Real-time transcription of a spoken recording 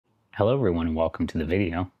Hello everyone and welcome to the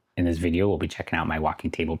video. In this video we'll be checking out my walking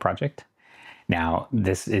table project. Now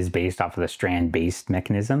this is based off of the Strandbeest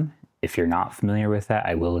mechanism. If you're not familiar with that,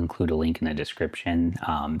 I will include a link in the description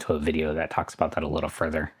to a video that talks about that a little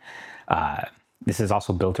further. This is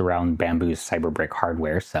also built around Bambu's Cyberbrick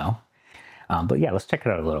hardware, but yeah, let's check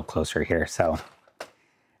it out a little closer here. So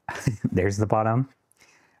there's the bottom.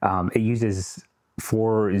 It uses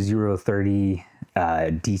 4030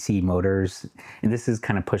 DC motors, and this is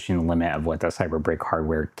kind of pushing the limit of what the Cyberbrick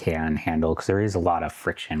hardware can handle, because there is a lot of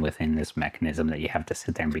friction within this mechanism that you have to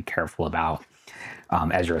sit there and be careful about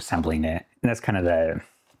as you're assembling it. And that's kind of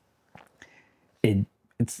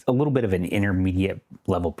it's a little bit of an intermediate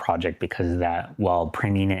level project, because that while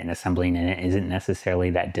printing it and assembling it isn't necessarily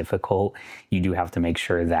that difficult, you do have to make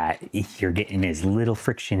sure that you're getting as little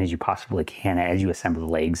friction as you possibly can as you assemble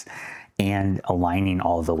the legs. And aligning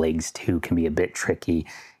all the legs too can be a bit tricky,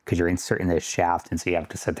 because you're inserting this shaft, and so you have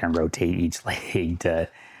to sit there and rotate each leg to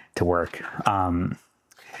work.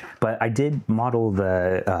 But I did model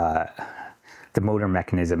the motor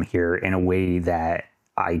mechanism here in a way that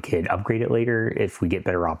I could upgrade it later if we get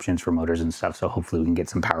better options for motors and stuff. So hopefully we can get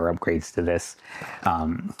some power upgrades to this.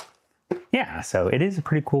 Yeah, so it is a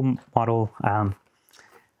pretty cool model.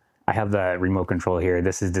 I have the remote control here.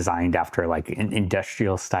 This is designed after like an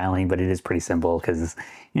industrial styling, but it is pretty simple because,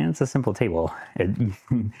 you know, it's a simple table. It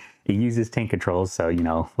uses tank controls, so, you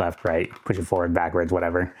know, left, right, push it forward, backwards,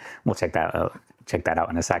 whatever. We'll check that out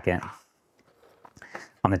in a second.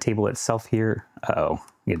 On the table itself here,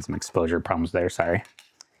 get some exposure problems there, sorry.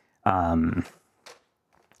 So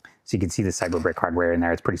you can see the Cyberbrick hardware in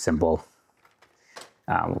there. It's pretty simple.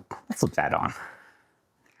 Let's flip that on.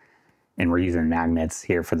 And we're using magnets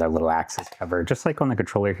here for the little axis cover. Just like on the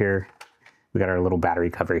controller here, we got our little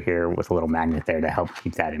battery cover here with a little magnet there to help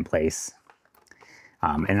keep that in place.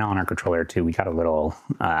 And on our controller too, we got a little,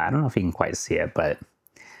 I don't know if you can quite see it, but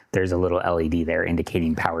there's a little LED there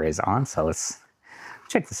indicating power is on. So let's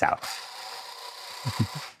check this out.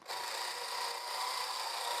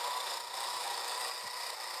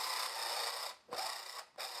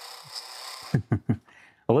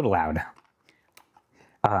 A little loud.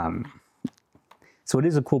 So it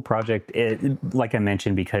is a cool project. Like I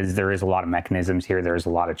mentioned, because there is a lot of mechanisms here, there's a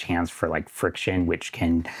lot of chance for like friction, which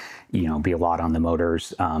can, you know, be a lot on the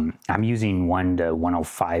motors. I'm using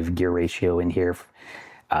 1:105 gear ratio in here,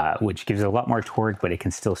 which gives it a lot more torque, but it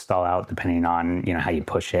can still stall out depending on, you know, how you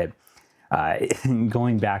push it.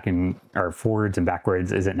 Going back or forwards and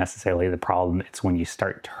backwards isn't necessarily the problem. It's when you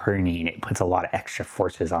start turning, it puts a lot of extra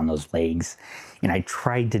forces on those legs. And I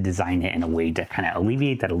tried to design it in a way to kind of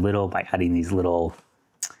alleviate that a little by adding these little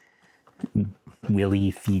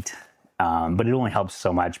wheelie feet. But it only helps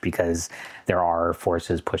so much because there are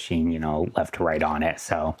forces pushing, you know, left to right on it.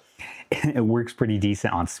 So it works pretty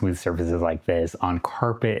decent on smooth surfaces like this. On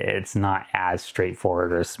carpet, it's not as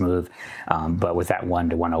straightforward or smooth, but with that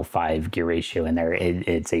 1:105 gear ratio in there,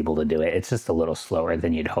 it's able to do it. It's just a little slower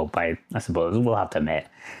than you'd hope, I suppose, we'll have to admit.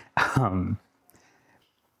 So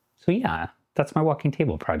yeah, that's my walking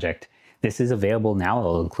table project. This is available now.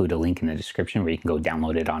 I'll include a link in the description where you can go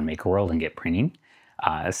download it on Makerworld and get printing.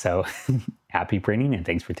 So happy printing, and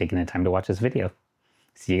thanks for taking the time to watch this video.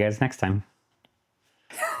 See you guys next time.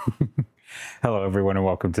 Hello everyone and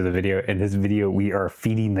welcome to the video. In this video we are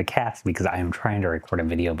feeding the cats because I am trying to record a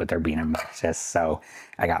video but they're being obnoxious. So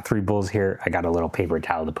I got 3 bowls here. I got a little paper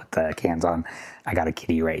towel to put the cans on. I got a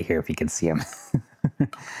kitty right here if you can see him.